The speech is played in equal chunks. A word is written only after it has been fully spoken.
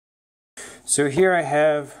So here I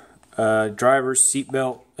have a driver's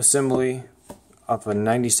seatbelt assembly of a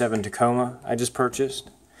 '97 Tacoma I just purchased.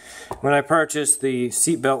 When I purchased, the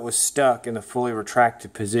seatbelt was stuck in the fully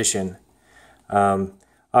retracted position.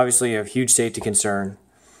 Obviously a huge safety concern.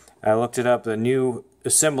 I looked it up, the new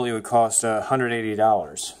assembly would cost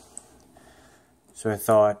 $180. So I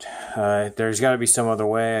thought there's got to be some other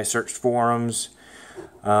way. I searched forums,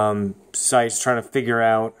 sites trying to figure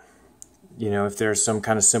out, if there's some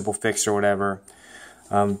kind of simple fix or whatever.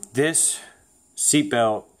 This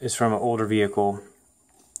seatbelt is from an older vehicle.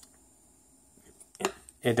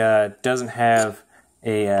 It doesn't have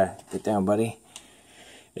a get down, buddy.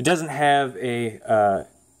 It doesn't have a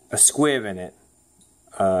squib in it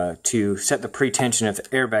to set the pretension if the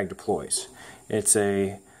airbag deploys. It's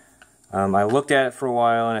a I looked at it for a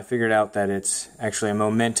while and I figured out that it's actually a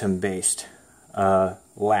momentum-based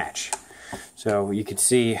latch. So you could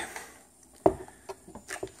see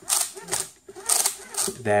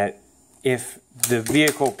that if the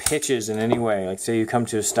vehicle pitches in any way, like say you come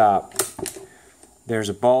to a stop, there's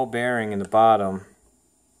a ball bearing in the bottom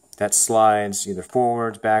that slides either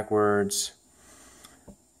forwards, backwards,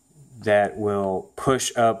 that will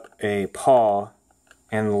push up a paw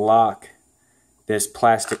and lock this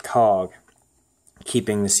plastic cog,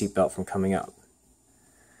 keeping the seatbelt from coming up.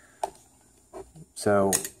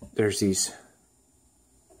 So there's these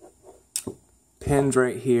pins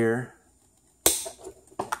right here.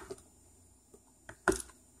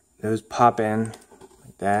 Those pop in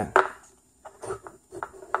like that.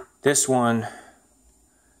 This one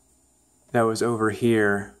that was over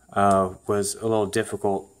here was a little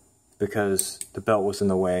difficult because the belt was in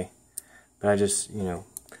the way. But I just,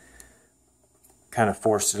 kind of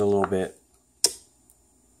forced it a little bit.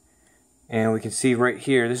 And we can see right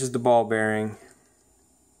here, this is the ball bearing,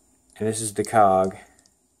 and this is the cog.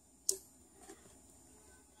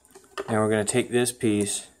 Now we're going to take this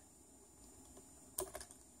piece,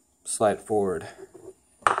 slide it forward.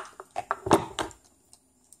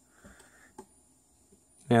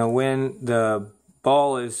 Now when the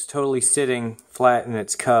ball is totally sitting flat in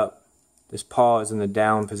its cup, this paw is in the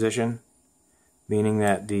down position, meaning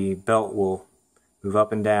that the belt will move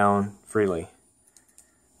up and down freely.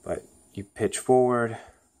 But you pitch forward,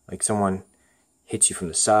 like someone hits you from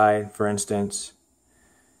the side, for instance.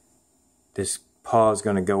 This paw is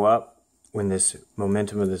going to go up when this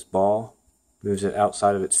momentum of this ball moves it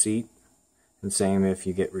outside of its seat. And same if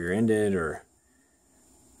you get rear-ended or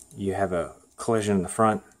you have a collision in the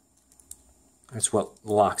front. That's what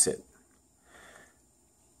locks it.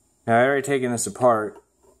 Now I already taken this apart.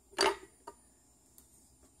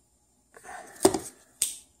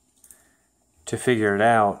 To figure it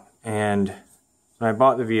out, and when I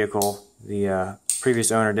bought the vehicle, the previous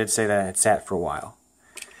owner did say that it had sat for a while,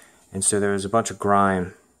 and so there was a bunch of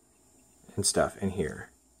grime and stuff in here.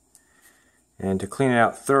 And to clean it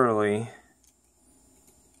out thoroughly,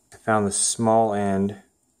 I found the small end. I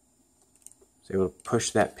was able to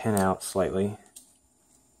push that pin out slightly.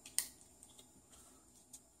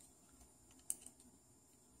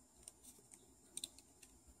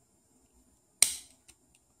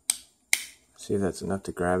 See if that's enough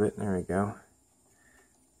to grab it. There we go.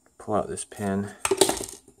 Pull out this pin.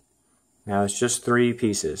 Now it's just three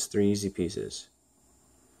pieces, three easy pieces.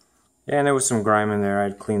 Yeah, and there was some grime in there.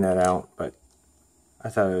 I'd clean that out, but I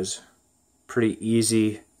thought it was pretty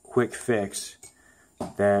easy, quick fix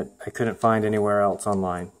that I couldn't find anywhere else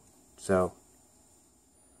online. So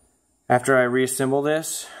after I reassemble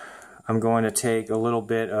this, I'm going to take a little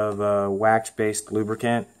bit of wax-based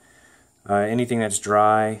lubricant, anything that's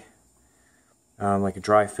dry, like a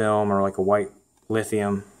dry film or like a white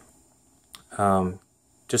lithium,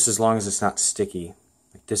 just as long as it's not sticky.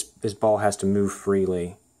 Like this ball has to move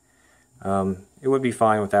freely. It would be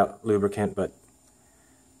fine without lubricant, but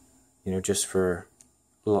just for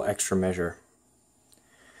a little extra measure.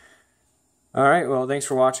 Alright, well thanks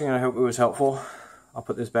for watching, and I hope it was helpful. I'll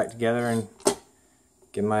put this back together and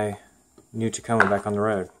get my new Tacoma back on the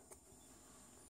road.